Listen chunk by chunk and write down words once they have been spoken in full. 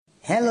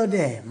Hello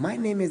there, my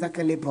name is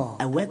Akelepo.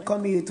 I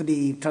welcome you to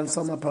the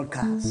Transformer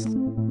Podcast.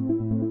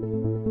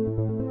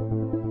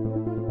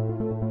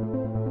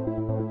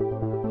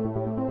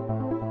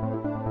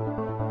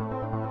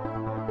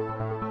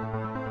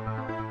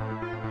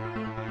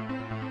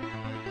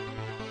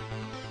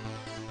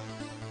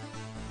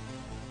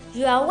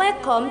 You are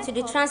welcome to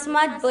the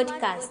Transformer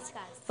Podcast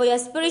for your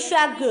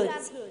spiritual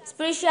growth,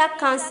 spiritual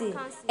counsel,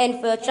 and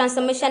for your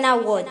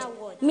transformational word.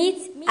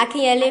 Meet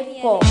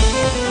Akinyele Paul.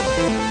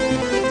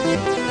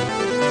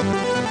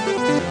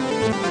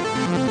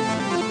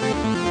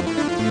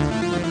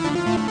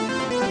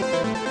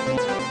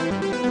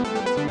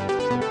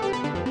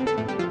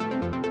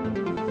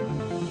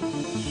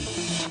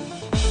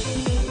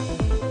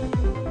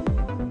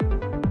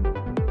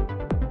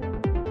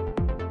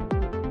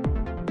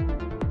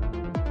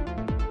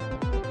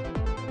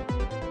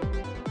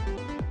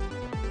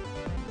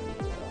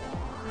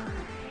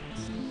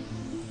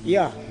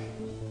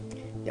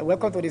 Yeah,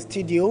 welcome to the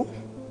studio.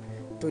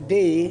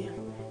 Today,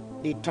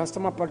 the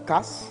Transformer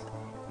Podcast.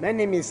 My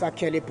name is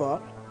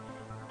Akelepo.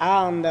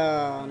 And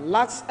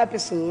last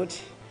episode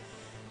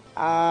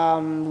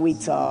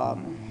with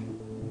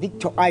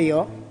Victor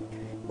Ayo.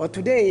 But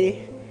today,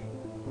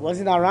 he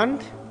wasn't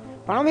around.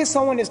 But I'm having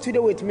someone in the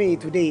studio with me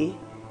today.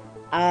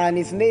 And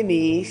his name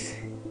is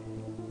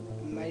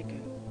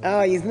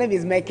Michael. His name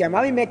is Michael. I'm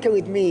having Michael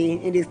with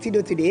me in the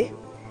studio today.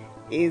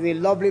 He's a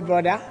lovely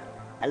brother.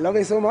 I love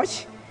him so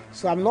much.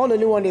 So I'm not the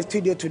only one in the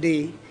studio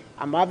today.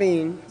 I'm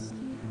having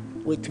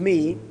with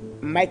me,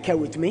 Michael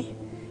with me.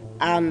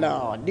 And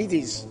this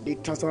is the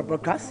Transformer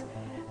Podcast.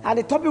 And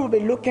the topic we'll be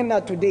looking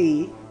at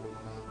today,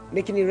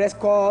 making a rest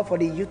call for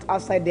the youth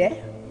outside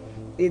there,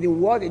 is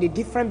the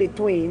difference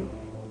between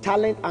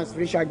talent and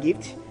spiritual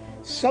gift.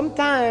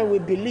 Sometimes we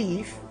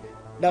believe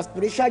that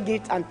spiritual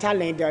gift and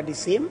talent are the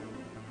same,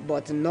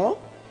 but no,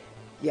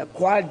 they are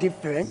quite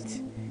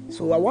different.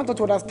 So I want you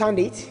to understand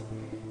it.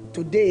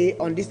 Today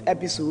on this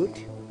episode,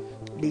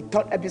 the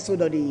third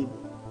episode of the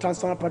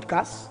Transformer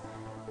Podcast.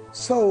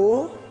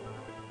 So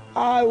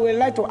I would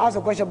like to ask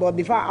a question, but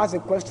before I ask a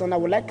question, I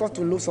would like us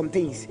to know some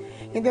things.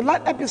 In the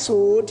last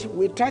episode,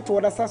 we tried to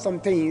understand some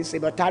things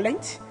about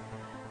talent,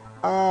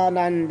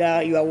 and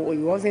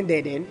you wasn't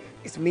there then.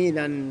 It's me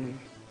and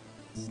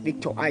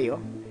Victor Ayo.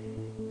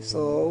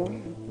 So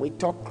we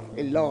talk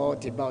a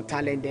lot about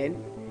talent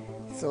then.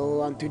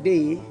 So and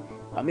today,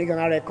 I'm making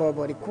a record,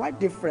 but it's quite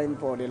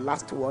different for the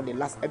last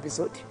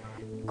episode,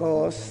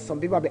 because some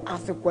people have been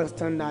asking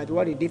questions that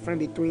what is the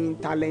difference between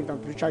talent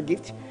and spiritual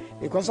gift.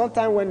 Because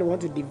sometimes when they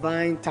want to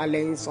define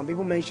talent, some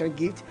people mention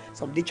gift,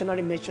 some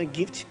dictionary mention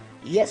gift.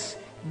 Yes,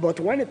 but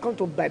when it comes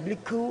to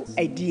biblical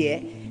idea,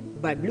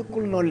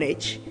 biblical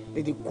knowledge,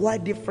 there's a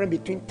quite difference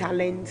between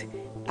talent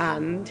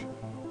and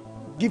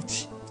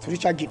gift,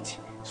 spiritual gift.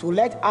 So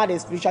let's add a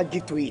spiritual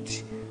gift to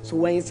it. So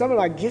when it's something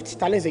like gift,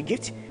 talent is a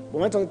gift, but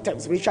when it's talking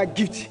spiritual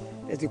gift,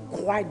 there's a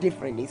quite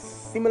different. There's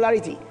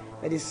similarity.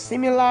 There is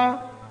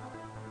similar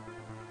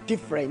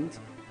difference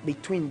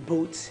between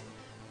both.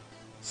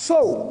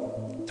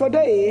 So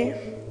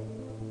today,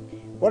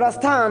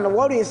 understand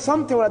what is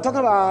something we're talking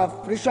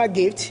about spiritual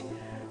gift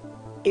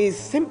is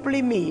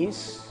simply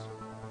means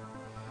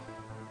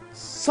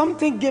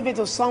something given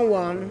to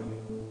someone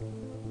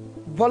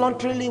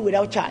voluntarily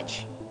without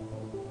charge.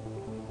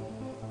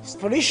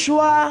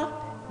 Spiritual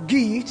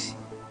gifts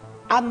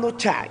have no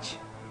charge.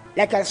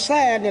 Like I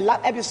said in the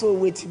last episode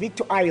with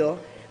Victor Ayo,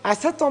 I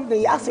said something,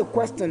 he asked a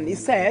question. He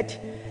said,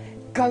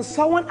 can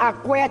someone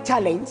acquire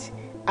talent?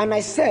 And I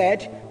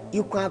said,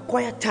 you can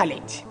acquire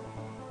talent.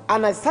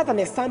 And I set an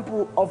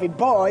example of a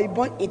boy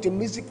born into a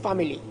music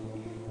family.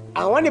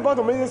 And when he born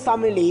into a music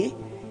family,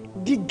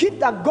 the gift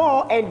that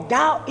God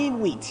endowed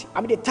him with,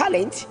 the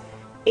talent,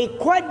 is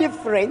quite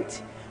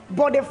different,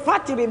 but the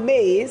fact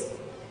remains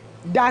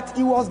that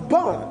he was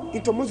born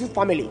into a music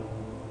family.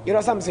 You know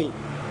what I'm saying?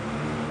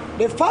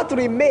 The fact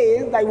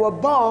remains that he was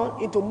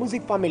born into a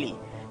music family,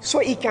 so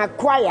he can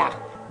acquire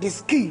the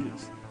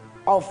skills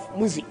of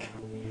music,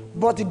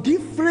 but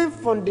different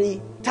from the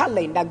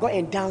talent that God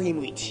endowed him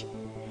with.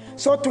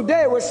 So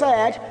today we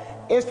said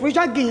a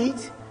spiritual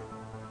gift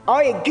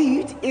or a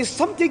gift is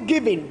something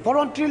given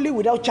voluntarily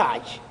without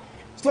charge.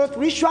 So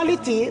spiritual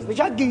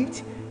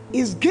gift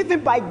is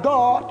given by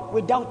God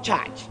without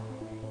charge.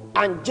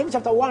 And James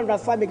chapter 1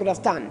 verse 5 make you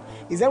understand.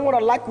 Is anyone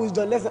that lack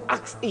wisdom, let's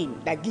ask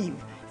him that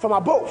give from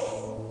above.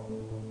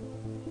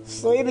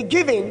 So it be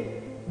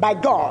given by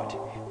God.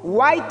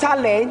 Why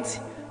talent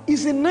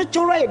is a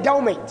natural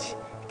endowment.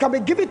 It can be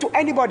given to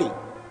anybody.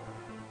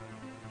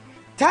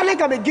 Talent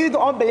can be given to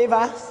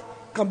unbelievers,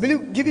 can be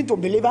given to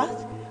believers,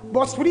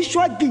 but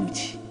spiritual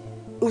gift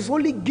is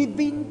only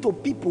given to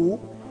people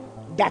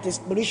that is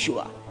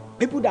spiritual,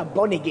 people that are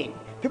born again,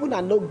 people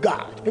that know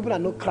God, people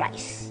that know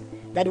Christ,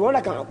 that the one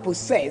that can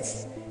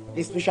possess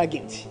the spiritual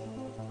gift.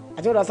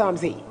 I don't understand what I'm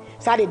saying.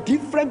 So the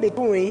difference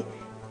between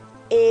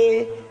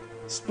a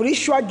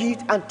spiritual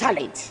gift and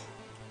talent.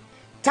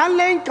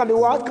 Talent can be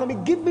what? Can be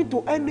given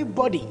to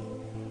anybody.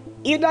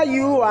 Either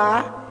you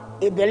are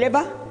a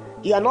believer,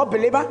 you are not a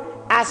believer,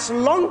 as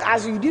long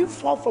as you didn't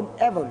fall from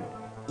heaven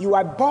you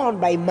are born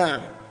by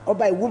man or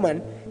by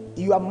woman,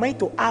 you are meant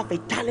to have a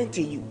talent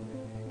in you.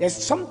 There's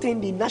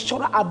something, the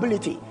natural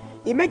ability.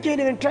 It makes it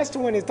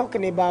interesting when it's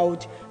talking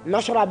about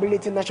natural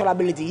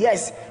ability.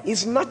 Yes,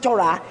 it's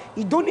natural.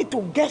 You don't need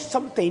to get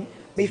something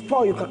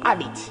before you can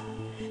have it.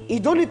 You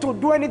don't need to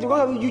do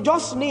anything. You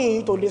just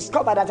need to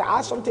discover that I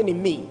have something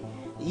in me.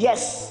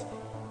 Yes,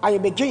 and you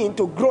begin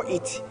to grow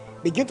it.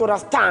 Begin to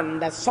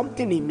understand that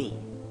something in me.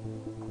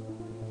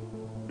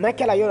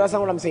 Michael, you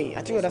understand what I'm saying?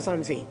 I think you understand what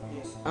I'm saying.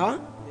 Yes. Huh?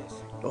 Yes.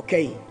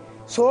 Okay.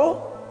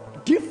 So,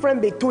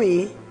 difference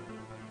between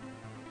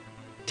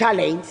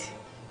talent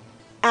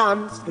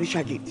and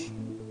spiritual gift.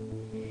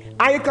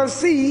 And you can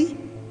see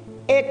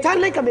a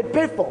talent can be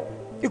paid for.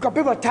 You can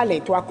pay for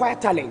talent to acquire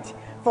talent.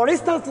 For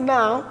instance,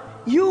 now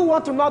you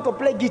want to know how to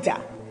play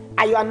guitar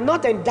and you are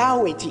not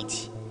endowed with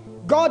it.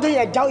 God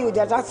didn't endow you with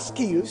that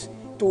skills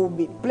to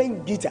be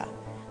playing guitar.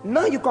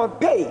 Now you can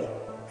pay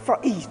for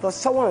it, for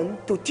someone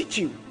to teach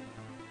you.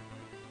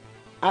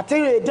 I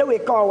think the day we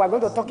come, we're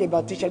going to talk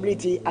about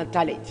teachability and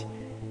talent.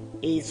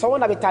 If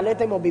someone that is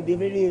talented must be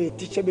very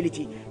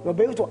teachability. You must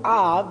be able to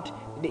have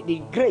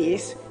the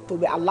grace to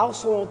be allow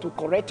someone to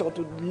correct or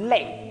to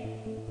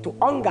learn, to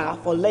hunger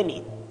for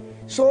learning.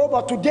 So,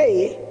 but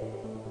today,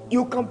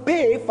 you can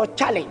pay for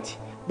talent,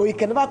 but you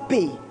can never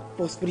pay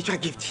for spiritual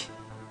gift.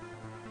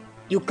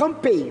 You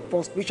can't pay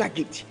for spiritual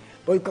gift,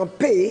 but you can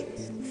pay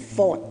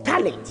for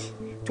talent,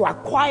 to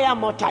acquire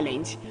more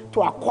talent,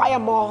 to acquire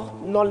more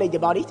knowledge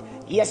about it.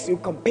 Yes, you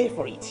can pay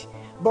for it.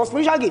 But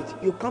spiritual gift,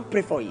 you can't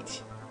pay for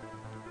it.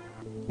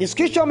 The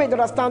scripture made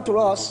understand to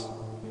us,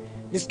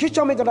 it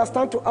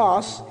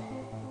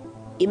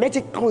makes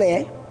it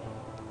clear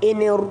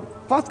in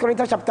 1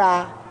 Corinthians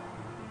chapter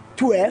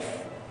 12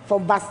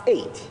 from verse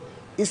 8.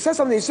 It says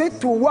something, it says,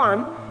 to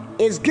one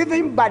is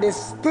given by the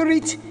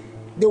Spirit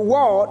the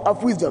word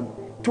of wisdom,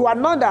 to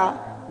another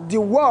the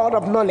word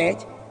of knowledge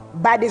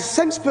by the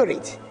same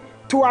Spirit,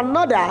 to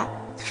another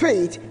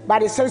faith by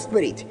the same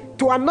Spirit,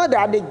 to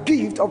another the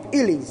gift of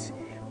healings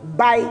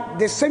by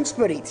the same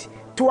Spirit,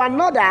 to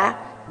another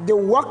the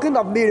working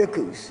of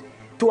miracles,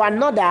 to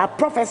another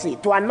prophecy,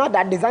 to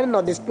another discerning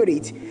of the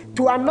Spirit,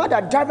 to another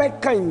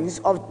different kinds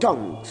of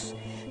tongues,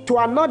 to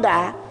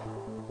another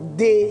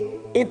the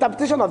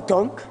interpretation of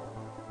tongue.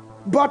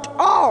 But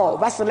all,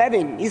 verse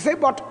 11, he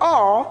said, but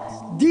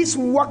all these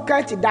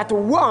worketh that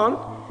one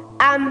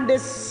and the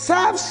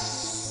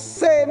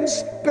same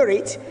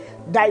Spirit,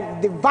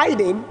 that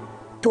dividing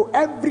to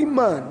every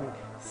man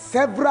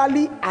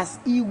severally as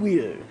he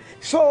will.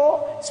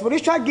 So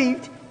spiritual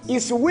gift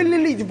is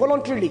willingly,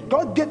 voluntarily.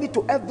 God gave it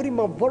to every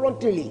man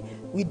voluntarily,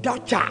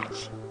 without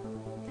charge.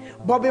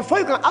 But before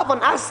you can have an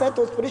access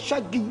to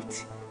spiritual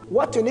gift,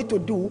 what you need to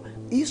do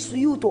is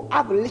you to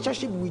have a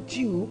relationship with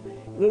you,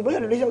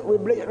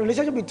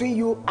 relationship between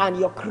you and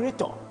your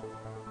Creator.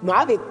 Now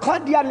have a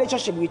cordial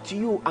relationship with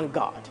you and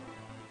God.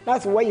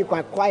 That's where you can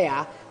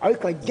acquire or you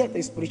can get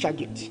a spiritual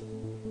gift.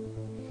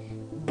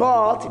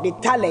 But the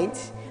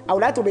talent, I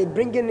would like to be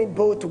bringing it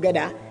both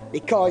together,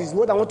 because it's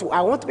what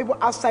I want people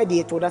outside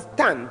here to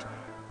understand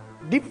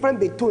difference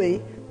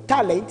between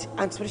talent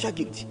and spiritual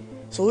gift.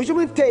 So we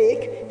shouldn't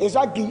take a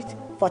spiritual gift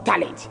for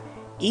talent.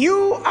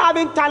 You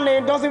having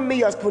talent doesn't mean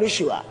you're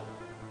spiritual.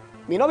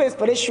 You may not be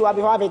spiritual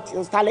before having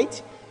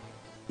talent.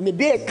 You may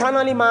be a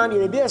carnal man, you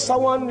may be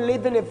someone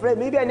living in faith,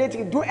 maybe I need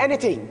to do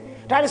anything.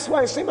 That is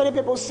why so many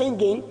people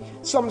singing,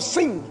 some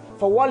sing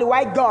for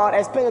why God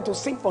expects them to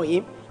sing for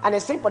him, and they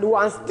sing for the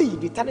one, and still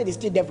the talent is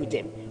still there with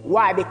them.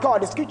 Why?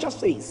 Because the scripture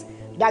says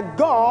that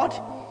God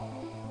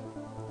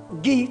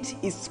gift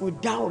is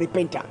without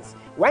repentance.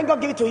 When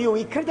God gave it to you,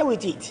 he created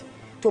with it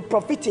to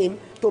profit him,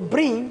 to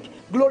bring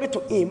glory to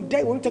him.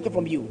 They won't take it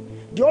from you.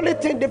 The only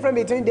thing different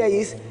between there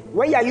is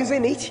when you are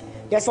using it,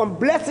 there's some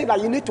blessing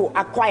that you need to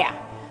acquire.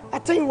 I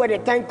think when the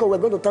time comes, we're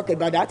going to talk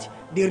about that,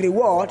 the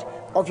reward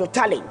of your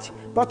talent.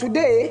 But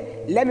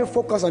today, let me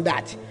focus on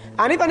that.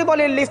 And if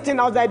anybody listening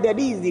outside there,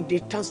 this is the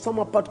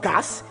Transformer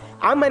Podcast.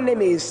 And my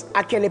name is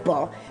Akele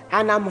Paul,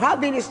 and I'm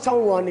having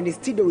someone in the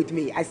studio with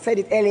me. I said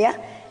it earlier,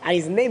 and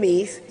his name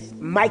is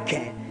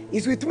Michael.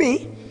 He's with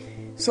me.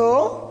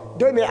 So,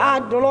 don't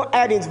know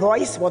add his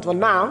voice, but for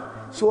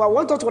now, so I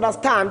want us to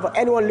understand for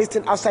anyone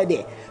listening outside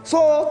there.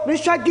 So,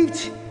 spiritual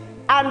gift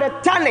and the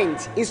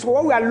talent is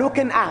what we are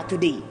looking at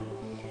today.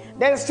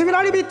 There's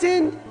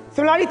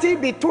similarity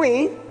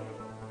between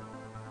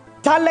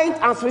talent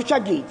and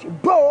spiritual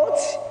gift.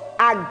 Both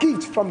are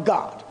gifts from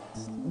God.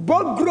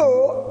 Both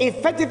grow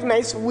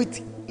effectiveness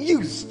with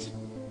use.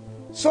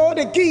 So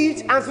the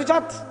gift and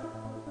spiritual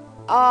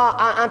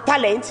and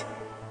talent,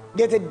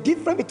 there's a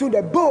difference between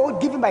the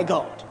both given by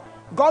God.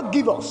 God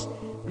give us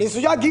the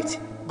spiritual gift,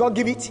 God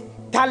give it.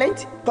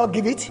 Talent, God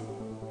give it.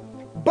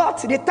 But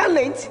the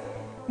talent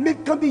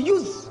can be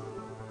used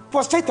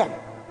for Satan.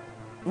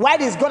 Why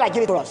does God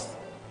give it to us?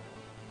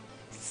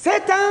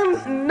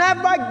 Satan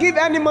never give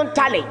anyone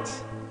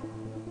talent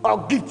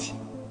or gift.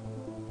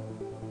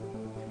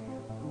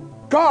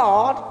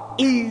 God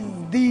is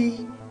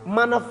the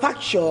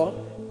manufacturer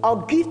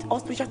of gift or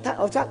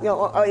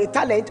spiritual or a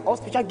talent or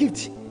spiritual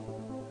gift.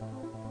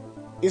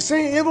 You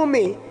see, even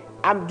me,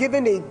 I'm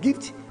given a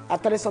gift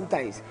at times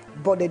sometimes,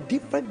 but the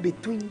difference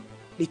between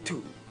the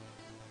two,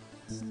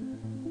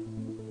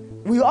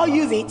 we all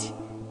use it.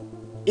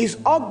 It's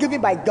all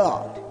given by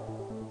God.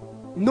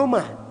 No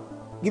man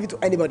give it to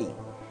anybody.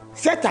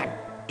 Satan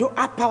don't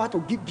have power to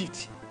give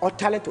gift or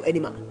talent to any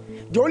man.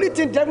 The only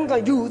thing devil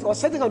can use or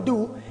Satan can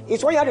do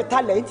is when you have the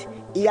talent,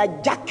 he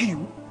hijack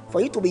you for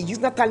you to be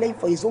using that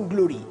talent for his own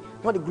glory,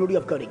 not the glory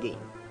of God again.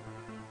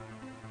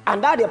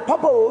 And that's the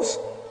purpose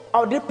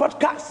of this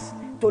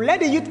podcast, to let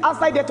the youth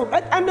outside there, to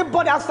let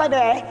anybody outside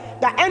there,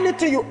 that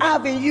anything you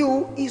have in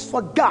you is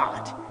for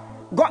God.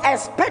 God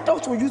expects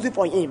us to use it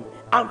for him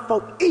and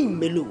for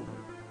him alone.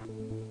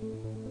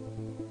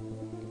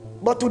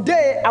 But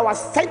today, our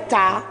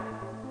center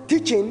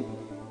teaching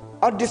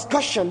or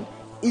discussion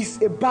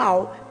is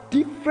about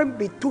difference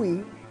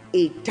between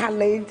a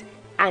talent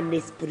and a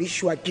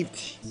spiritual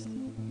gift.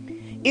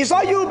 It's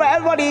all you, but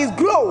everybody is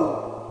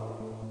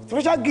grow.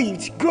 Spiritual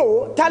gift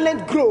grow,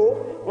 talent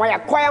grow when you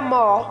acquire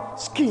more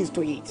skills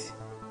to it.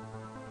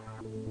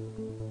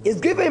 It's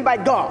given by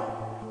God.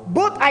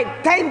 Both are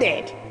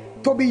intended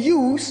to be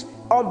used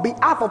on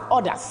behalf of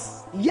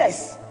others.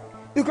 Yes,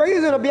 you can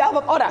use it on behalf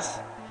of others.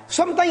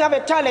 Sometimes you have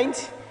a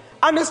talent,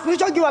 and the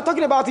spiritual gift we are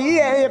talking about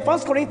here in 1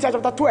 Corinthians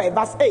chapter 12,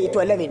 verse 8 to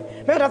 11.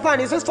 You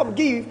understand? It says some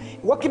give,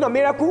 working on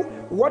miracle,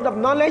 word of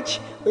knowledge,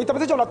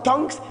 interpretation of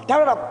tongues,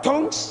 talent of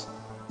tongues.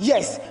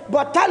 Yes,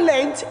 but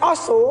talent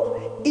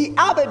also, it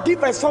have a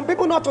difference. Some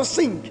people know how to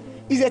sing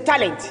is a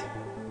talent.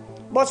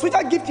 But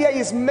spiritual gift here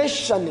is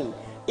mentioning.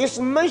 It's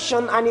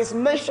mentioned and it's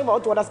mentioned for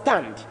us to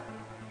understand.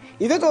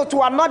 Is it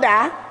to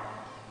another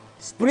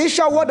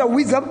spiritual word of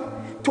wisdom,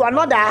 to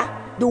another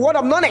the word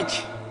of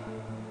knowledge?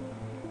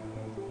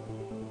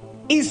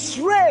 Is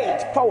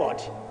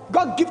straightforward.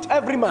 God gives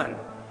every man,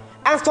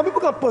 and some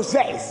people can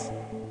possess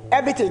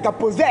everything. Can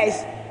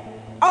possess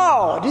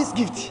all this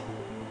gift.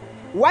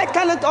 White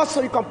talent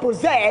also, you can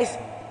possess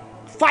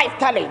 5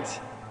 talents.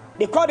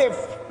 They call it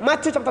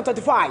Matthew chapter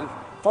 25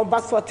 from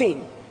verse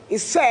 14. It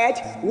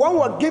said one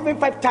was given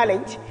 5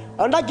 talents,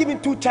 another given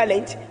 2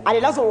 talents, and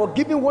the last one was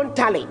given 1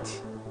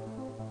 talent.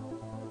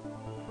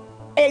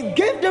 It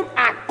gave them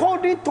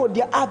according to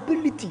their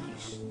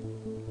abilities.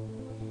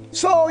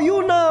 So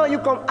you know you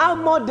can have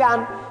more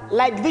than,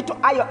 like Victor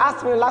Ayo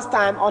asked me last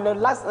time on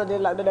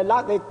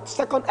the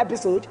second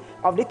episode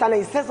of the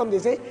talent. He said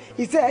something.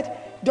 He said,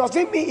 does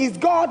it mean is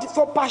God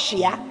so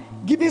partial,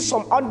 giving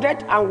some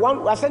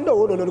 101? I said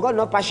no, God is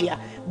not partial.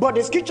 But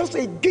the scriptures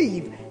say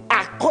give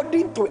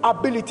according to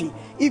ability.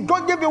 If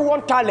God gave you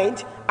 1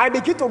 talent and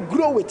begin to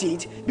grow with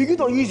it, begin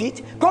to use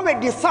it, God will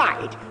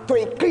decide to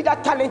increase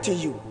that talent to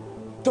you,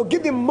 to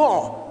give you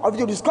more, or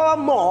to discover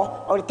more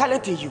of the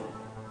talent in you.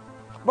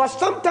 But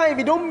sometimes if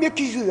you don't make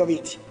use of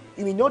it,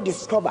 you will not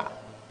discover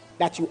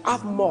that you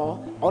have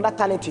more on that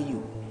talent in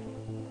you.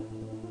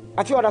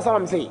 I think you understand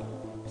what I'm saying?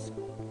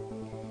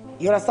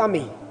 You understand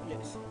me?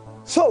 Yes.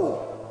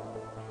 So,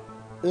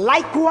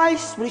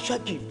 likewise, spiritual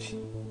gift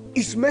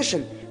is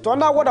mentioned to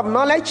another word of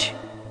knowledge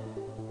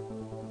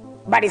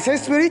by the same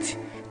Spirit,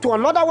 to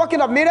another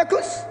working of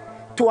miracles,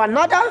 to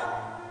another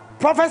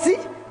prophecy,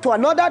 to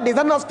another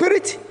discerning of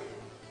spirit,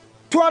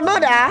 to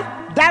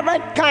another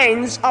different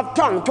kinds of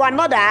tongue, to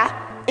another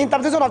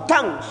interpretation of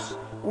tongues.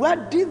 We are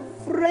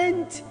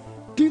different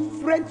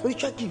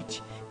spiritual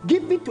gifts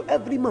given to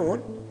every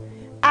man.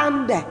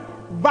 And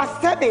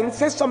verse 7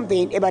 says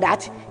something about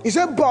that. It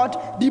says,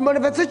 but the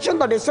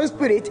manifestation of the same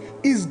Spirit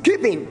is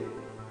given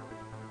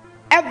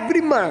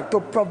every man to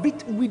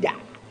profit with that.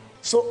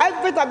 So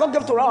everything that God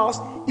gave to us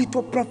is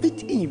to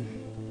profit him,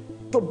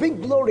 to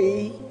bring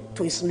glory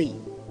to his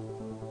name.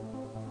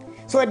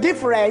 So a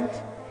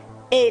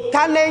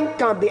talent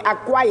can be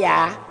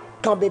acquired,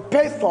 can be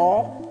paid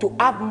for to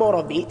have more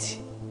of it,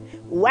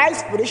 while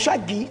spiritual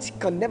gifts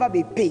can never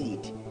be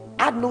paid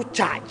at no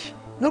charge.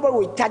 Nobody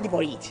will charge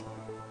for it.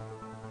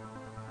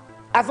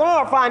 As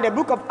one of in the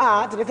book of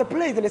Acts, there's a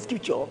place in the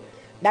scripture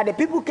that the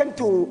people came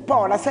to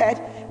Paul and said,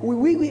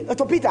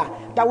 to Peter,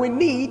 that we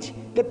need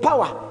the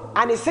power.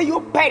 And he said, you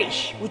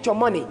perish with your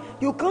money.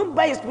 You can't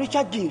buy a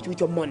spiritual gift with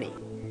your money.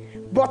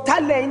 But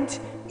talent,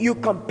 you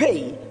can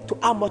pay to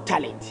have more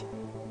talent.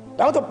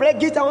 I want to play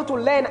guitar, I want to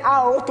learn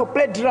how to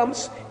play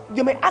drums.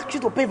 You may ask you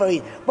to pay for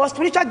it. But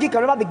spiritual gift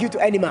can never be given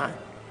to any man.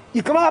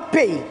 You can never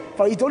pay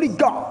for it. Only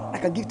God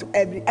that can give to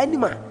any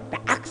man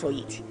that asks for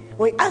it.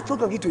 When he asks, God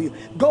can give to you.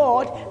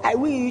 God, I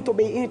wish to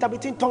be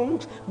interpreting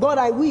tongues. God,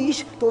 I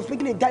wish to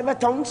speak in diverse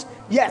tongues.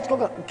 Yes,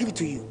 God can give it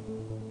to you.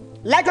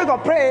 Like I can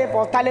pray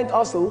for talent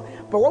also.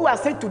 But what we are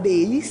saying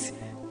today is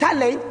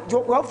talent.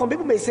 Well, some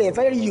people may say,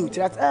 very youth,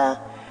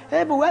 that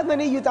but we have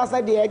many youth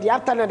outside there, they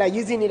have talent, they're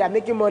using it, they're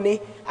making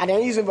money, and they're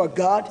using it for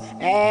God.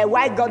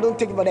 Why God don't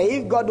take it for them?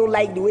 If God don't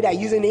like the way they're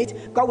using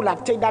it, God will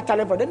have taken that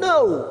talent for them.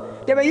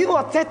 No, they were using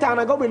for Satan,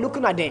 and God will be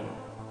looking at them.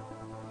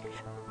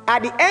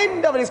 At the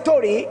end of the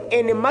story,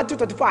 in Matthew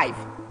 25,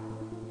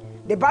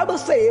 the Bible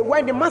says,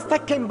 when the master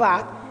came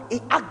back,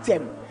 he asked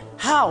them,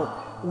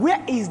 how?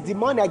 Where is the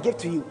money I gave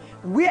to you?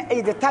 Where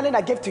is the talent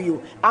I gave to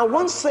you? And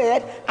one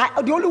said,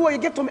 the only one you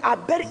gave to me, I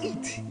buried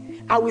it.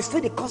 I will see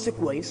the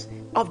consequence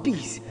of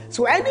this.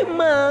 So any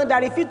man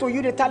that refuses to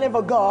use the talent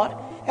for God,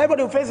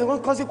 everybody will face the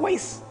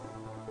consequence.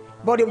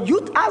 But the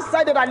youth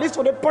outside that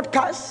listen to the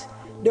podcast,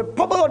 the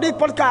purpose of this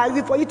podcast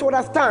is for you to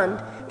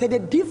understand that the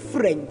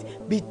difference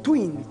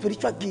between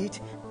spiritual gift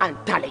and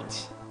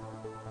talent.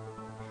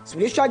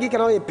 Spiritual gift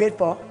cannot be paid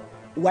for,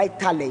 while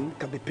talent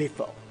can be paid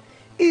for.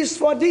 It's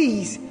for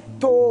this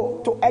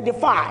to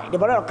edify the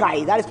body of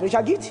Christ. That is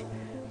spiritual gift.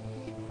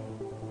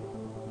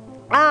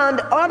 And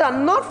other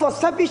not for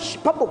selfish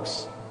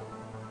purpose.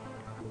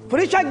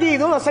 Spiritual gift is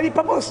not for selfish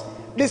purpose.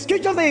 The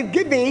scriptures is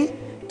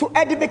giving to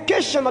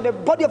edification of the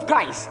body of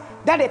Christ.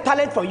 That's a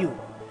talent for you.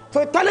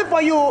 So a talent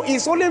for you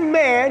is only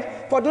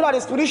meant for those that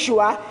are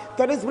spiritual.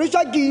 So the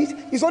spiritual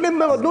gift is only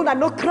meant for those that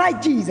know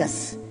Christ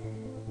Jesus,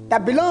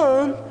 that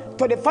belong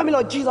to the family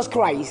of Jesus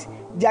Christ.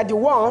 They are the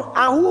one,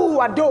 and who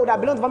are those that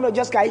belong to the family of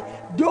Jesus Christ?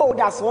 Those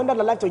that surrender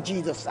their life to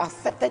Jesus,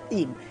 accepted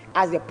Him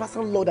as their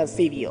personal Lord and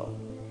Savior.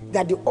 They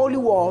are the only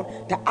one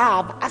that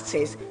have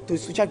access to the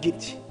spiritual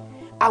gift.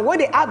 And when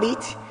they have it,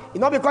 it's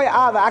not because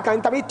I can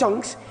interpret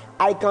tongues,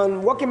 I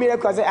can work in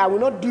miracles, I will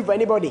not do it for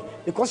anybody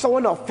because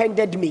someone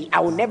offended me. I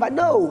will never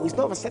know. It's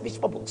not for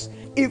selfish purpose.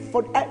 It's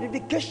for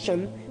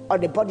edification of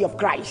the body of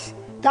Christ.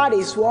 That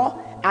is what,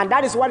 and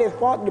that is what the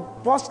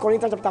 1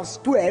 Corinthians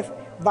chapter 12,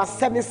 verse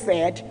 7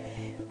 said.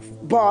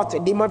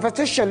 But the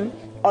manifestation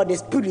of the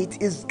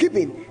Spirit is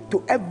given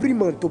to every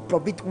man to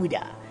profit with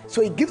her.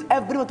 So it gives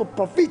everyone to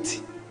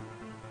profit.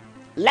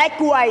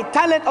 Likewise,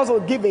 talent also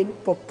given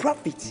for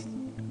profit.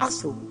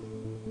 Also,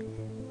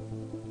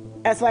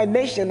 as I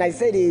mentioned, I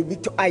said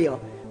Victor Ayo,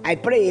 I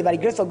pray by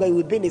the grace of God, he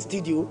will be in the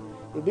studio.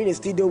 He will be in the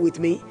studio with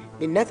me.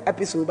 The next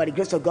episode, by the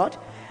grace of God,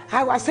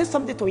 I said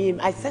something to him.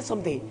 I said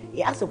something.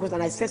 He asked a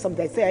question. I said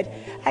something. I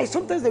said,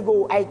 sometimes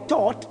ago, I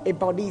thought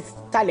about this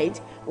talent.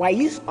 Why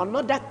used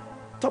another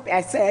topic.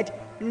 I said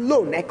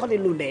loan. I call it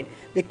loan then,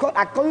 because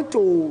according to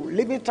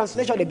Living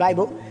Translation of the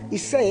Bible, he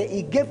said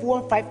he gave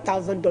one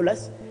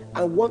 $5,000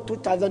 and one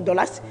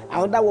 $2,000,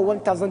 another one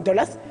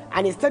 $1,000,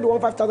 and instead of one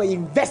 $5,000 he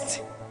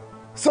invest.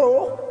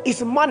 So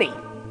it's money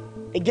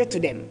he gave to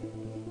them.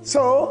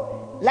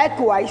 So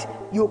likewise,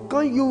 you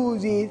can't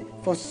use it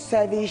for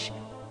selfish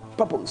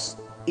purpose.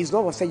 It's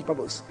not for selfish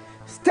purpose.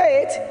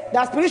 State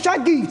that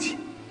spiritual gifts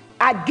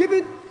are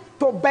given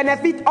to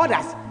benefit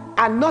others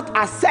and not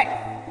as self.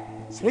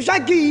 Spiritual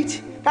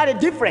gifts that are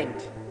different.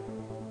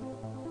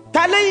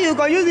 Talent you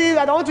can use it.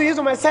 I don't want to use it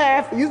for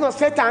myself. Use it for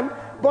Satan.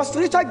 But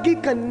spiritual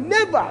gift can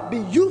never be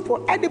used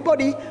for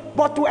anybody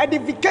but to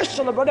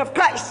edification of the body of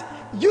Christ.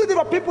 Use it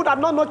for people that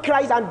don't know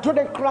Christ and draw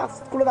them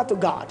closer to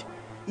God.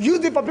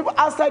 Use it for people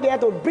outside there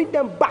to bring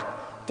them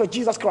back to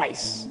Jesus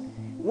Christ.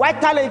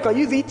 White talent, you can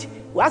use it.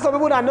 We have some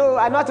people that know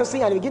how to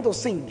sing and begin to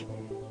sing.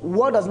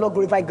 Word does not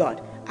glorify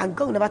God, and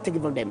God will never take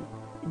it from them.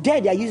 There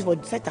they are used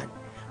for Satan.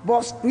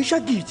 But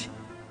spiritual gift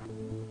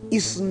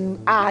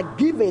are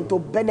given to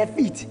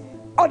benefit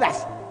others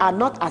and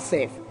not as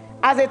self.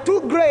 As a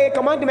two great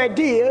commandment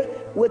deal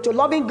with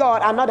loving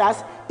God and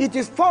others, it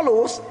is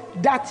follows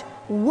that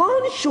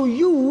one should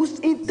use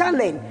in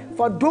talent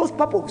for those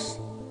purposes.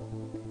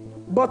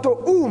 But to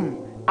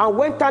whom and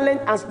when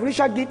talent and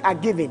spiritual gift are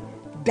given,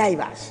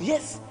 diverse.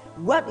 Yes,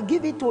 what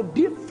give it to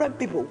different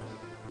people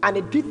and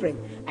a different.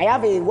 I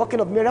have a working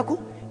of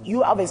miracle.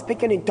 You have a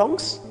speaking in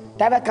tongues,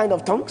 diverse kind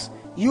of tongues.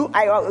 You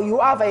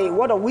have a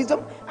word of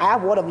wisdom. I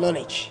have a word of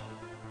knowledge.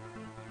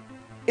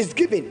 It's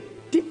given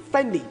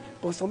differently,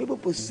 but some people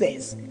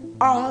possess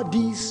all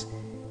these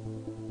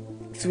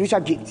spiritual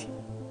gifts.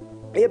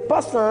 A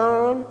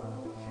person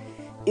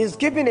is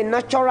given a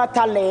natural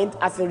talent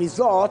as a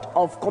result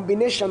of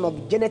combination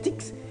of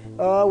genetics.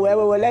 Where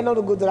we will learn how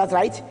to go to that,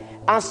 right?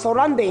 And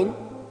surrounding.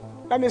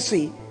 Let me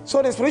see.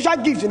 So the spiritual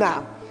gifts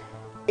now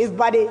is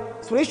by the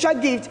spiritual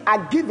gifts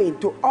are given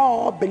to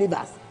all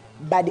believers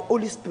by the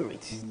Holy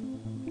Spirit.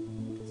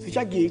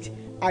 Spiritual gifts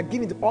are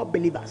given to all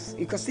believers.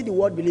 You can see the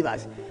word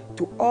believers.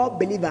 To all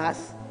believers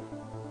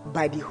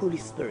by the Holy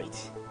Spirit.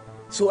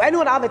 So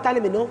anyone that have a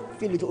talent may not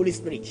feel with the Holy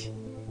Spirit.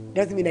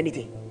 Doesn't mean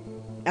anything.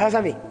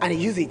 Understand me? And he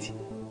use it.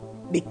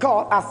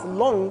 Because as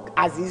long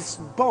as he's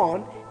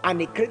born and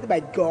he created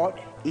by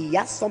God, he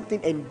has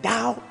something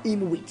endowed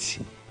him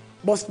with.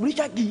 But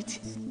spiritual gift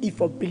is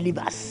for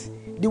believers.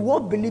 The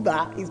word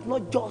believer is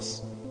not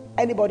just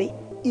anybody.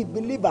 It's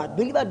believer.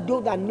 Believer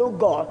those that know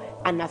God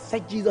and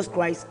accept Jesus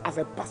Christ as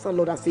a personal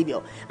Lord and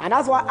Savior. And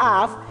that's what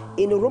I have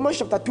in Romans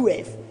chapter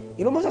 12.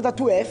 In Romans chapter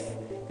 12,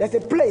 there's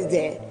a place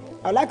there.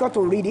 I'd like you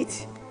to read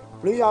it.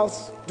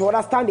 To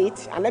understand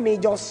it. And let me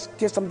just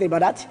tell something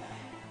about that.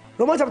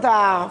 Romans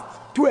chapter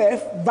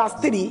 12, verse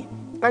 3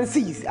 and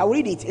 6. I will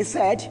read it. It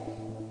said,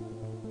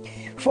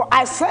 "For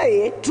I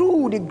say,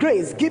 through the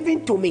grace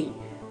given to me,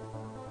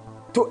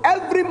 to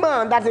every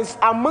man that is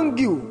among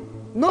you,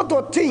 not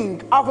to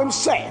think of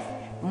himself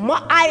more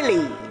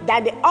highly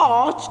than they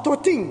ought to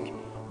think,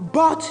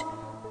 but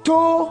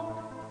to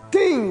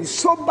think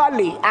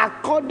soberly,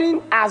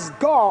 according as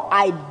God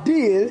I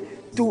deal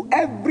to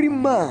every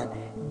man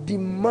the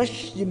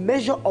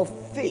measure of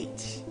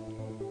faith."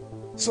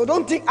 So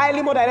don't think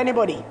highly more than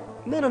anybody.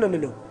 No.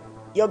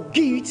 Your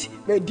gift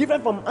may be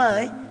different from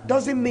mine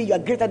doesn't mean you are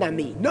greater than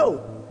me.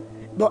 No.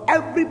 But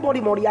everybody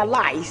must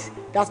realize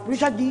that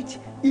spiritual gift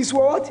is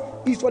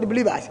what? Is for the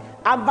believers.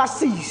 And verse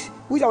 6,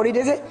 which I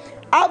already said,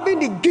 having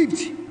the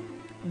gift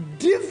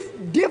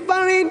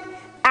differing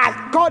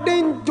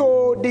according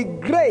to the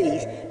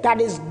grace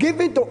that is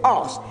given to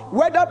us.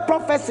 Whether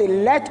prophecy,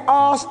 let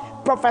us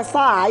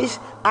prophesy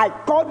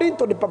according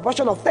to the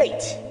proportion of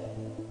faith.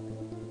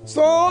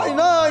 So, you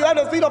have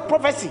the spirit of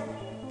prophecy.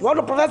 You want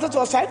to prophesy to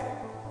yourself?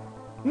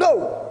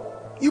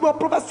 No. You will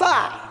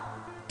prophesy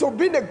to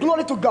bring the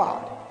glory to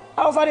God.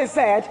 That's what they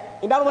said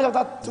in that Romans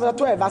chapter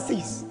 12, verse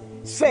 6.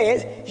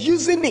 Says,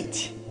 using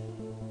it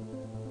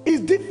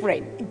is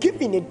different,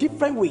 given a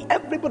different way.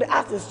 Everybody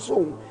has his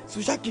own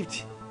spiritual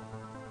gift.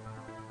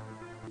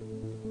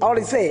 I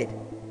already said,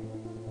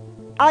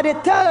 at the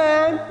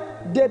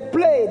time they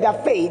play their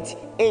faith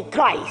in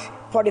Christ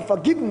for the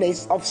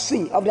forgiveness of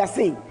sin, of their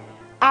sin,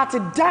 at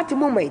that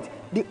moment,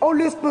 the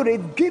Holy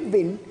Spirit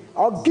giving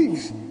or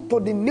gives to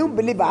the new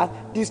believer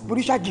the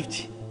spiritual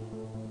gift.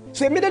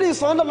 So immediately you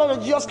surrender the Lord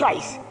of Jesus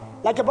Christ.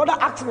 Like a brother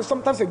asked me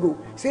some time ago,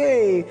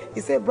 he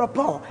said, Bro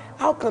Paul,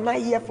 how can I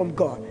hear from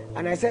God?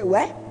 And I said,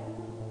 well,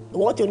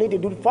 what you need to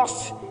do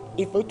first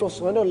is for you to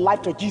surrender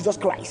life to Jesus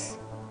Christ.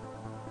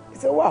 He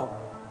said, wow,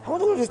 I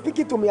want you to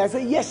speak to me. I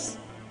said, yes.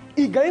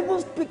 He can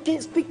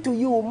even speak to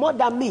you more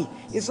than me.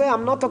 He said,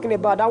 I'm not talking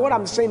about that. What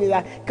I'm saying is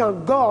that,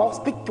 can God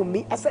speak to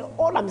me? I said,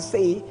 all I'm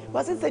saying, but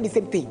I said the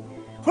same thing.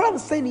 What I'm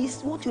saying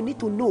is, what you need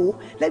to know,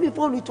 let me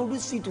first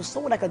introduce you to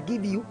someone that can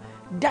give you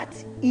that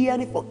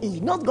hearing for he.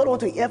 Not God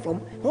want to hear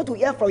from, want to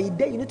hear from you.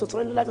 Then you need to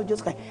surrender life to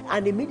Jesus Christ.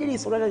 And immediately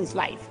surrender his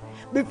life.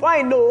 Before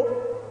I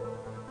know,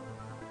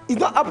 it's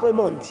not up a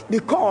month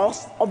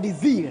because of the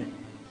zeal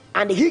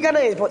and the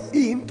eagerness for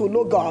him to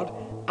know God,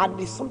 and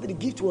there's something the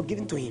gift was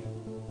given to him.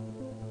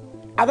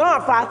 As a matter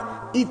of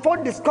fact, he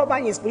first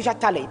discovered his spiritual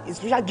talent, his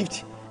spiritual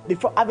gift,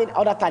 before having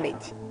other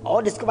talent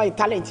or discovering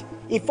talent.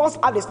 He first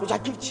had the spiritual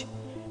gift.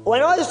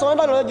 When you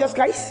surrender to Jesus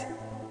Christ,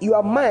 you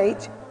are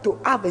meant to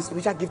have a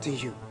spiritual gift in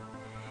you.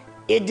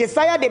 He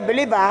desired the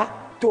believer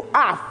to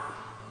have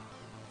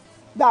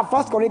that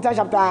 1 Corinthians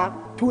chapter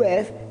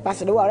 12,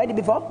 verse 1 already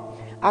before.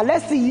 And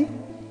let's see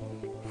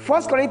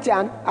Romans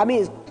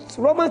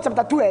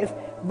chapter 12,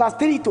 verse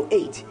 3 to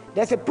 8.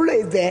 There's a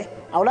place there.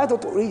 I would like to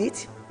read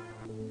it.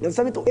 There's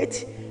 7 to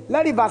 8.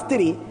 Let it verse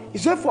 3. It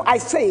says, for I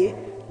say,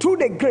 through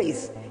the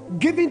grace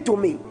given to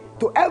me,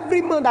 to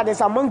every man that is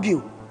among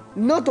you,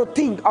 not to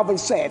think of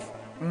himself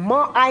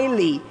more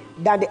highly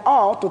than they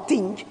ought to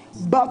think,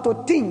 but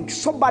to think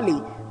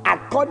soberly,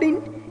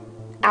 according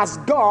as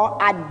God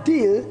had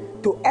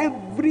dealt to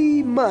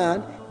every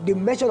man the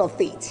measure of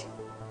faith.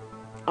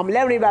 I'm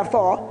learning by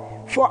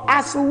 4. For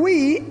as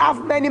we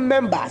have many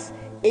members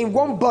in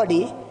one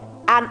body,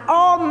 and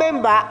all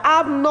members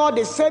have not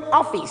the same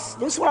office.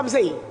 This is what I'm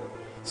saying.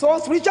 So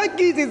spiritual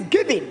gift is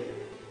given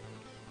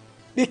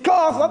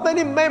because of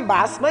many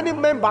members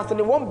in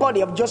the one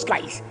body of Jesus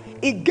Christ.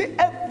 It gave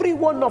every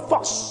one of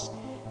us.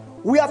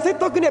 We are still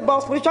talking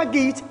about spiritual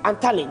gift and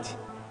talent.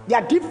 They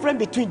are different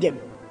between them.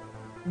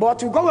 But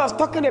God was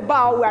talking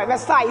about, we have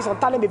emphasized on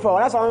talent before.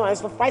 That's why I want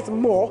to emphasize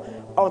more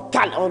on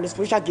talent, on the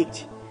spiritual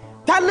gift.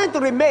 Talent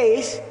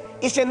remains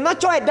is a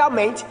natural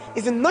endowment,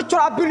 is a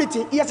natural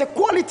ability. It has a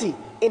quality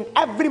in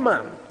every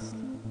man.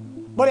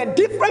 But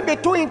the difference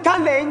between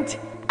talent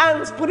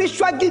and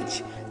spiritual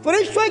gift.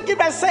 Spiritual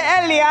gift, I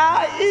said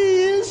earlier,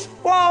 is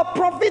for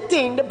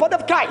profiting the body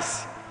of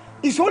Christ.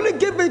 It's only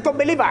given to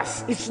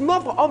believers. It's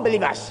not for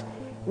unbelievers.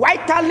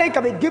 White talent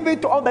can be given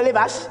to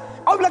unbelievers.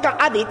 Unbelievers can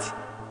have it,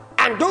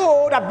 and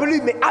those that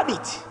believe may have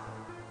it.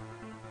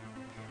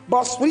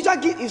 But spiritual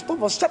gift is not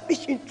for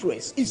selfish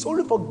interest. It's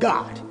only for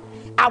God.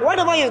 And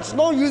whenever it's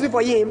not used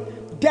for him,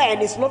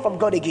 then it's not from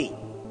God again.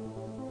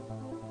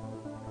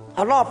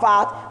 And all of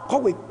that,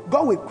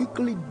 God will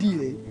quickly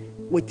deal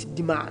with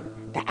the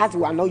man that as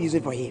we are not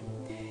using for him.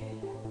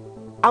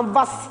 And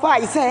verse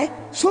 5 says,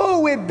 so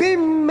we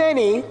being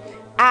many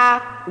are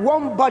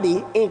one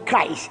body in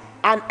Christ,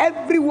 and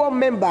every one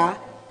member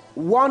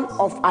one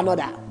of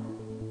another.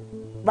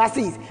 Verse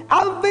 6,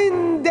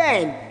 having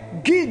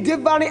then give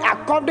differing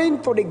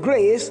according to the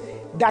grace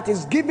that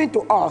is given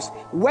to us,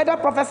 whether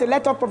prophecy,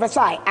 let us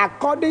prophesy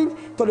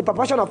according to the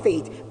proportion of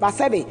faith. Verse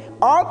 7,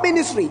 all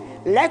ministry,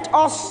 let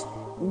us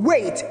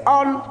wait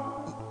on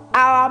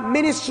our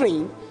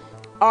ministry,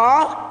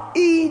 or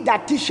he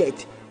that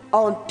teacheth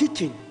on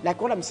teaching,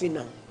 like what I'm saying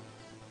now.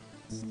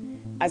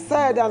 I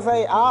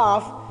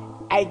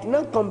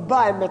cannot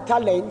combine my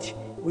talent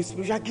with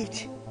spiritual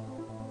gift.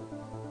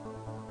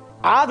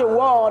 I have the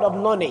word of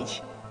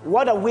knowledge,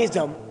 word of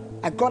wisdom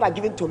that God has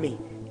given to me.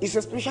 It's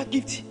a spiritual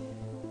gift.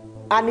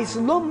 And it's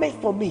not made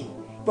for me,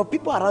 for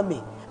people around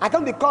me. I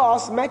come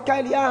because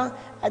Michael, I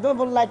don't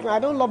even like him. I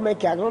don't love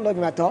Michael. I don't love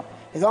him at all.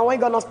 It's not when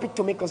God not speak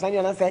to me concerning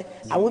and I say,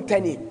 I won't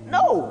tell him.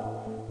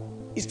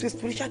 No. It's a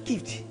spiritual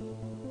gift.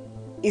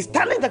 It's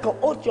talent that can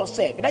hold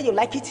yourself. Whether you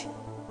like it.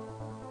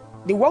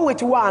 The one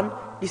with one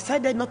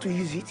decided not to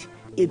use it.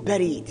 He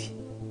buried it.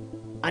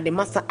 And the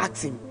master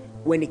asked him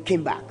when he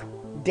came back.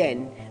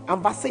 Then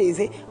and verse 6,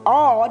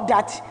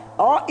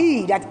 or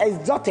he that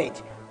exhorted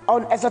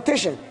on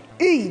exhortation,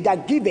 he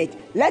that giveth,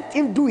 let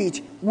him do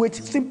it with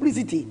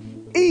simplicity.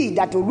 He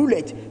that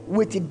ruleth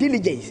with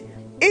diligence,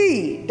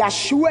 he that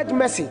sheweth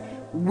mercy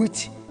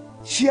with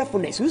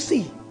cheerfulness. You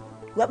see,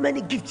 we have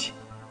many gifts.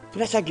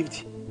 Special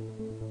gift.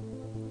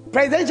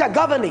 Presidential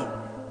governing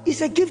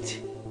is a gift.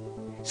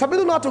 Some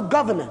people know how to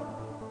govern.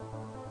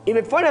 If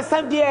you find a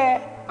stand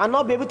there and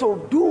not be able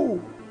to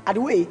do at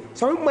the way,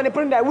 some people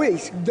manipulate their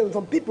ways.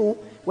 Some people,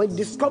 when you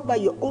discover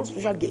your own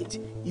special gift,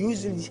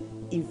 use it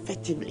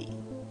effectively.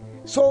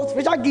 So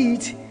special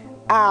gift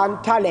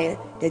and talent,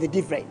 there's a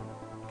difference.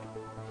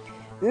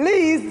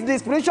 List the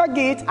spiritual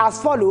gift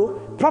as follow: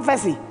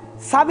 prophecy,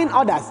 serving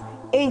others,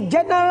 in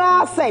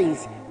general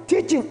sense,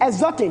 teaching,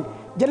 exhorting,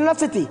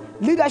 generosity,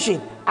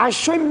 leadership, and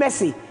showing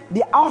mercy.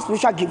 They are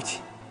spiritual gifts.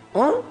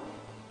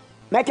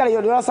 Michael, you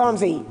understand what I'm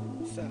saying?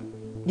 Yes, sir.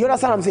 You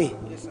understand what I'm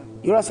saying? Yes, sir.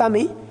 You understand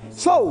me?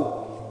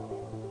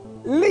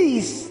 So,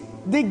 list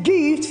the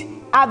gift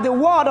as the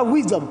word of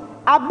wisdom,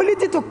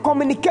 ability to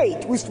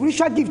communicate with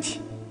spiritual gift.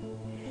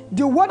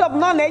 The word of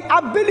knowledge,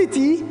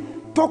 ability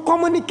to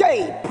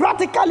communicate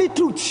practically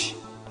truth.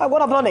 A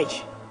word of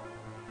knowledge.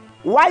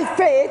 Why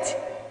faith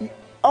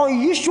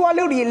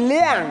unusually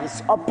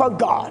reliance upon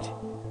God.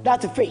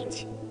 That's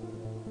faith.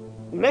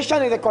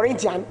 Mentioned in the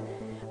Corinthians.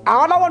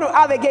 Another one to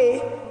add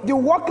again, the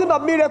working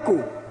of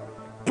miracle,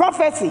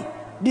 prophecy,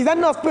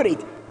 discerning of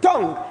spirit,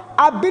 tongue,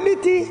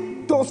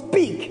 ability to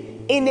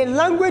speak in a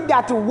language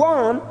that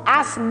one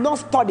has not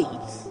studied.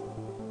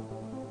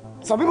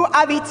 Some people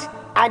have it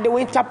and they will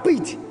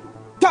interpret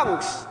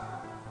tongues.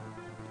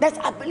 That's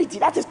ability.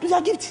 That's a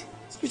spiritual gift.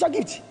 Spiritual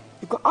gift.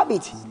 You can have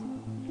it.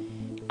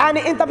 And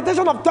the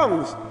interpretation of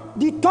tongues.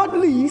 The third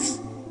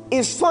list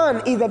is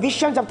found in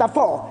Ephesians chapter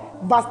 4,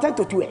 verse 10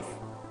 to 12.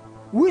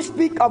 We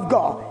speak of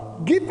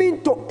God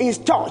giving to his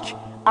church,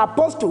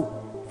 apostle,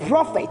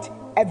 prophet,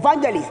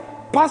 evangelist,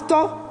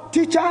 pastor,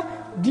 teacher.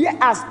 There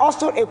is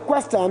also a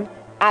question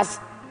as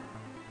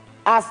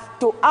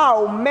to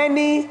how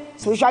many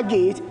spiritual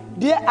gifts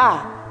there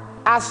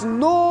are, as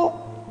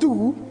no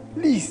two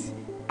lists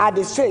are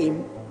the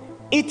same.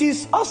 It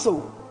is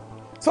also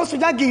so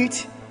spiritual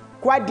gift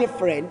quite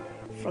different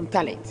from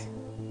talent.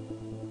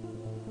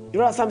 You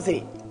know what I'm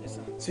saying? Yes,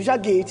 sir. Spiritual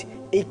gift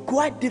is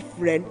quite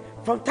different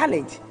from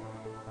talent,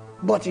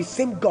 but it's the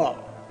same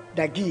God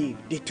that give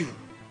the two.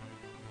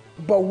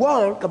 But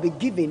one can be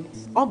given,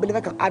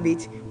 unbeliever can have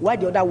it, while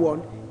the other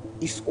one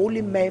is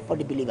only meant for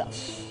the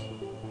believers.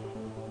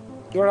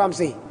 You know what I'm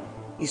saying?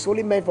 It's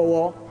only meant for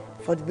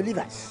what? For the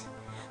believers.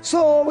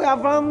 So we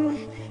have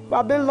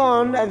been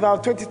on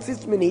about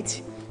 26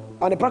 minutes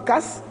on the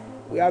podcast.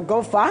 We have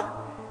gone far.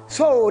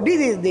 So this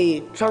is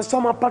the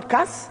Transformer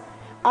podcast,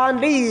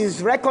 and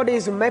this record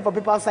is meant for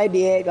people outside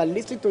there that are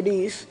listening to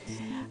this.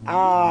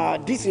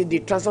 This is the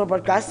Transformer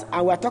podcast,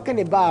 and we are talking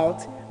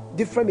about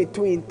difference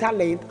between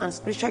talent and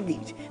spiritual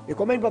gift.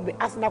 Because many people be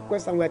asking that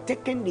question, we are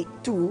taking the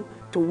two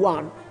to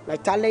one,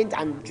 like talent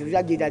and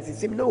spiritual gift. That's the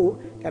same. No,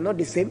 they are not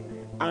the same.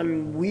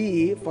 And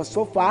we, for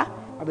so far,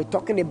 have been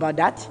talking about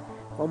that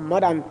for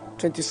more than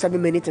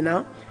 27 minutes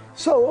now.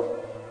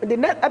 So, in the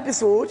next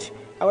episode,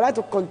 I would like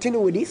to continue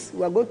with this.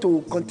 We are going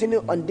to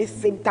continue on this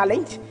same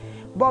talent.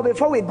 But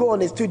before we go on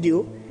the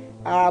studio,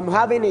 I'm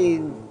having a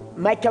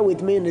Michael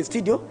with me in the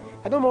studio.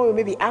 I don't know,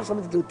 maybe have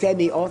something to tell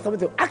me or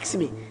something to ask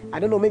me. I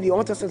don't know, maybe you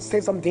want us to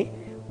say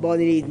something. But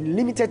in the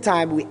limited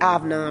time we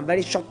have now,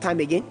 very short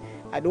time again,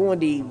 I don't want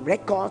the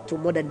record to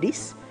more than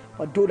this.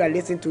 For those that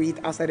listen to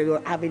it outside, they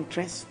don't have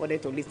interest for them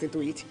to listen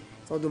to it.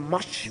 So to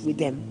match with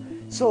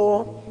them.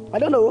 So, I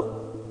don't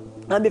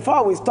know. And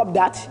before we stop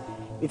that,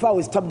 before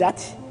we stop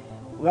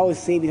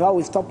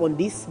on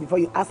this, before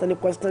you ask any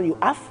question you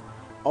have,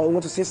 or you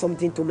want to say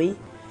something to me,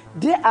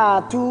 there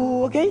are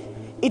two, okay?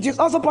 It is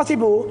also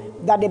possible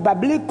that the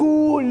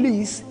biblical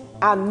lists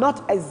are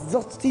not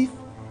exhaustive,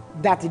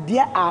 that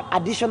there are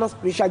additional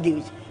spiritual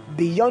gifts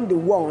beyond the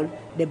one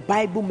the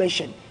Bible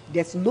mentioned.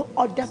 There's no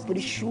other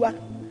spiritual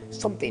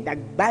something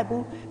that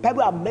Bible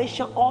have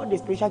mentioned all the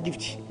spiritual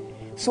gifts.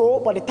 So,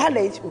 but the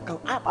talent, you can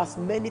have as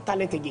many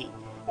talents again.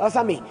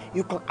 Also,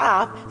 you can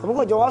have,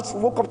 someone just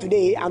woke up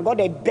today and God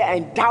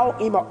endow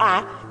him or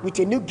her with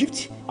a new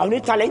gift, a new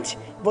talent,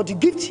 but the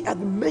gift has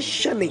been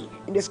mentioned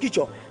in the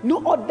scripture. No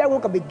other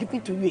one can be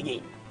given to you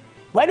again.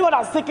 But anyone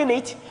that's taking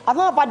it, as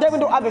long as they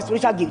don't have a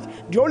spiritual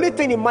gift, the only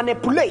thing they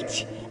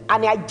manipulate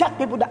and they hijack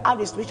people that have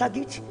a spiritual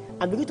gift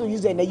and begin to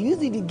use them. They use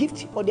the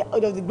gift for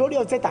the glory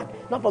of Satan,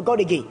 not for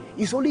God again.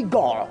 It's only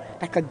God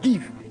that can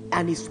give,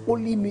 and it's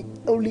only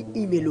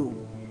him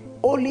alone.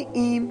 Only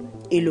him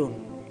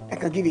alone that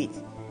can give it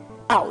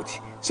out.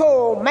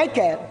 So,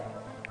 Michael,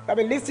 I've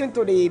been listening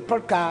to the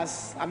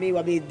podcast.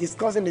 We've been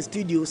discussing the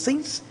studio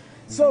since.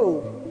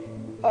 So,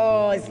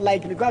 it's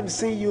like because I'm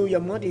seeing you, your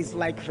mouth is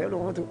like, I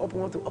don't want to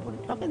open.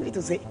 I have anything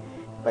to say,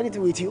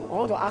 anything with you. I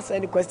want to ask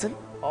any question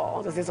or I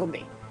want to say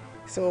something.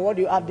 So, what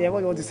do you have there? What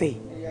do you want to say?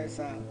 Yes,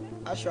 sir.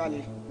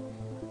 Actually,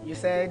 You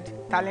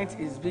said talent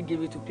is being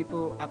given to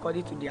people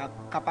according to their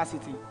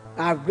capacity.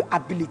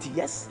 Ability,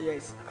 yes.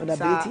 Yes. Ability.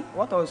 Sir,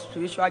 what of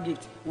spiritual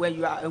gift? When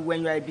you are a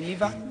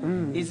believer,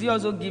 is it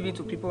also given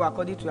to people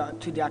according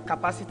to their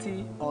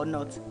capacity or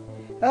not?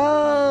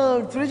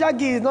 Spiritual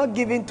gift is not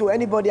given to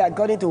anybody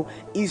according to.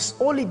 It's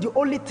only the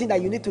only thing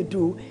that you need to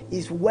do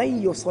is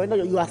when you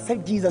surrender, you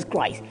accept Jesus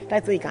Christ.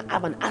 That's when you can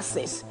have an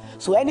access.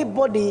 So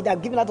anybody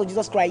that given out to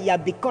Jesus Christ, he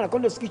has become,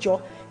 according to Scripture,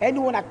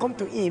 anyone that come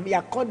to him, he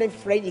has called them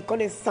friends, he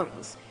called them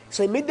sons.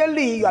 So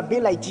immediately you are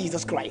being like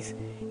Jesus Christ.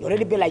 You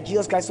already be like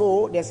Jesus Christ.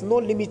 So there's no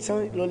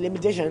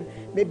limitation.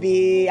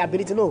 Maybe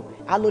ability, no.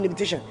 I have no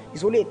limitation.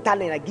 It's only a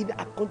talent I give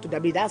account to the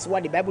ability. That's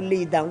why the Bible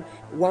lays down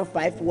 1,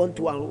 5, 1,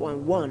 2,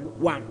 and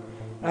 1.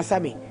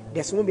 Understand me?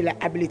 There's no be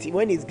like ability.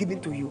 When it's given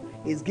to you,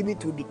 it's given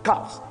to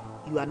because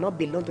you are not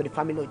belong to the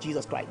family of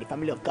Jesus Christ, the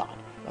family of God.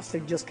 You have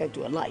said Jesus Christ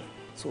to your life.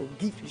 So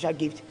spiritual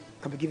gift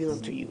can be given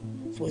unto you.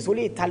 So it's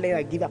only a talent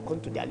I give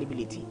account to their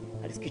ability,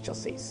 as the Scripture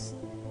says.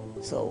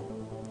 So,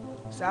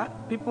 sir,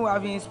 people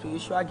having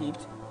spiritual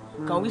gift,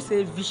 can we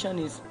say vision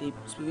is a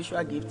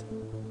spiritual gift?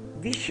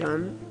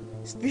 Vision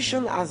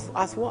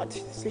as what?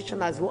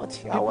 Vision as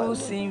what? People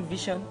seeing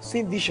vision.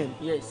 Seeing vision.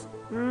 Yes.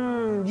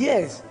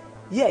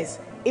 Yes.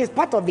 It's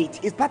part of it.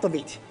 It's part of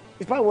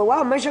what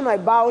I mentioned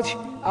about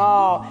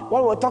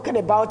what we're talking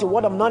about, the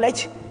word of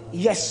knowledge.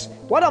 Yes.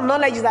 Word of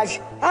knowledge is that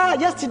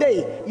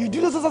yesterday you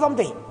do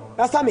something.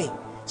 Understand me?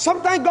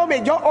 Sometimes God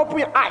may just open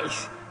your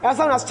eyes.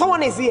 Understand that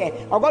someone is here,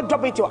 or God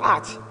drop it into your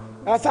heart.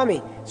 Understand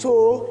me?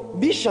 So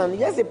vision,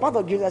 yes, a part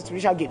of Jesus'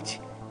 spiritual gift.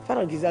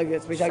 Part of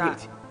Jesus' spiritual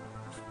gift.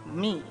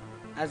 Me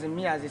as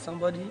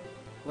somebody,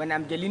 when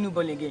I'm genuinely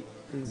born again,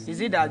 is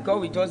it that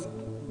God will just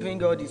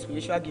bring all the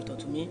spiritual gift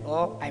unto me,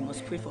 or I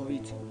must pray for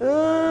it?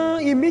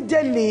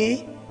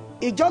 Immediately,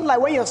 it's just like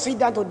when you sit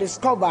down to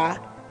discover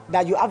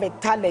that you have a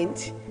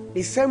talent.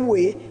 The same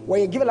way,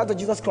 when you give a lot to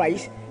Jesus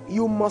Christ,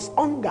 you must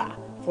hunger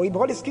for it.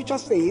 Because the Scripture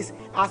says,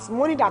 as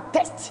many that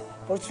test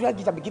for spiritual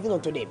gift will be given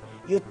unto them.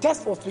 You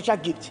test for spiritual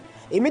gift.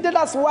 Immediately,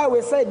 that's why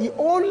we say the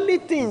only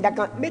thing that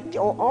can make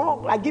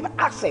or give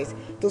access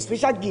to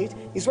spiritual gift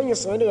is when you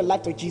surrender your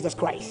life to Jesus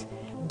Christ.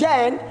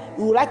 Then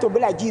you would like to be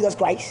like Jesus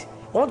Christ.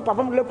 You want to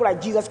perform the look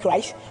like Jesus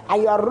Christ,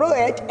 and you are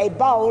read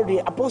about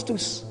the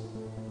apostles.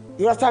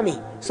 You understand me?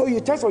 So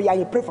you test for it and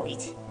you pray for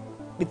it.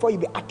 Before you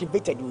be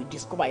activated, you will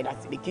discover it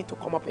as it begin to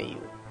come up in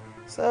you.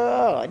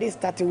 So this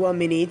 31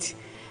 minutes.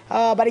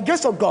 By the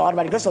grace of God,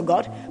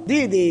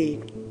 this is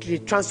the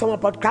Transformer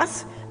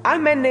Podcast.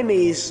 And my name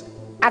is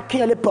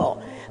Akinyele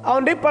Paul.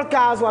 On this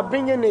podcast, we're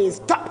bringing a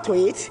stop to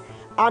it.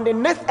 On the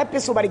next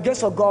episode, by the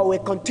grace of God, we'll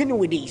continue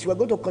with this. We're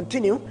going to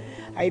continue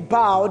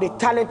about the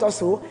talent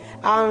also.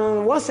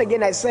 And once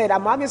again, I said,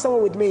 I'm having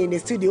someone with me in the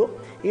studio.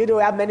 You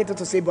don't have many things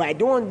to say, but I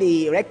don't want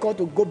the record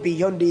to go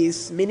beyond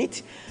this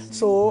minute.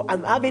 So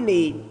I'm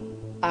having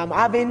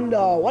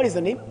what is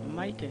the name?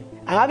 Michael.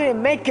 I'm having a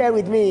Michael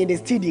with me in the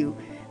studio.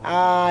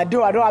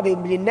 Though I don't have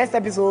in the next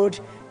episode,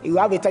 you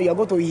have it. You're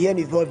going to hear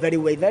his voice very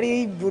well.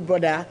 Very good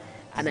brother,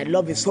 and I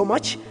love him so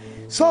much.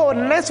 So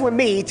next we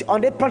meet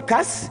on the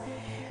podcast.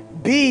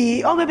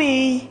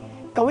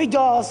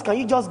 Can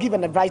you just give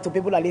an advice to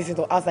people that listen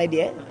to us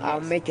idea?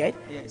 Yes. Make it.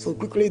 Yes. So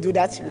quickly do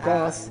that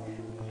because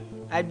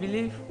I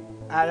believe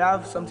I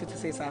have something to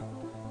say, sir.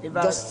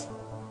 Just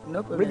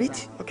no problem. repeat.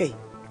 Sir. Okay.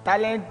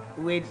 Talent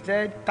with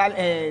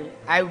talent.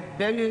 I'm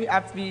very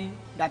happy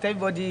that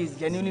everybody is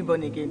genuinely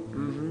born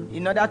again.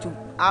 In order to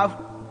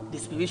have the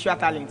spiritual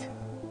talent,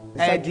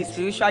 the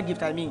spiritual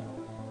gift. I mean,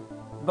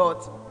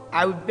 but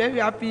I would be very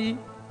happy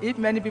if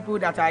many people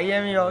that are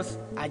hearing us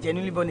are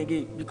genuinely born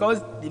again,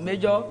 because the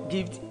major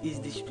gift is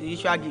the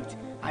spiritual gift,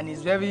 and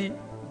it's very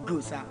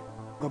good, sir.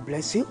 God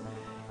bless you.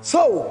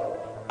 So,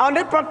 on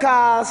the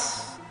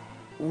podcast,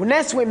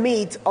 next we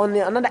meet on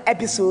another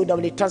episode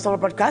of the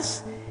Transformer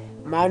Podcast.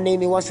 My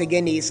name once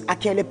again is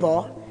Akinyele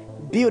Paul.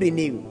 Be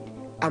renewed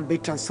and be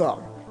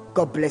transformed.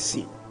 God bless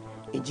you.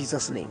 In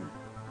Jesus' name.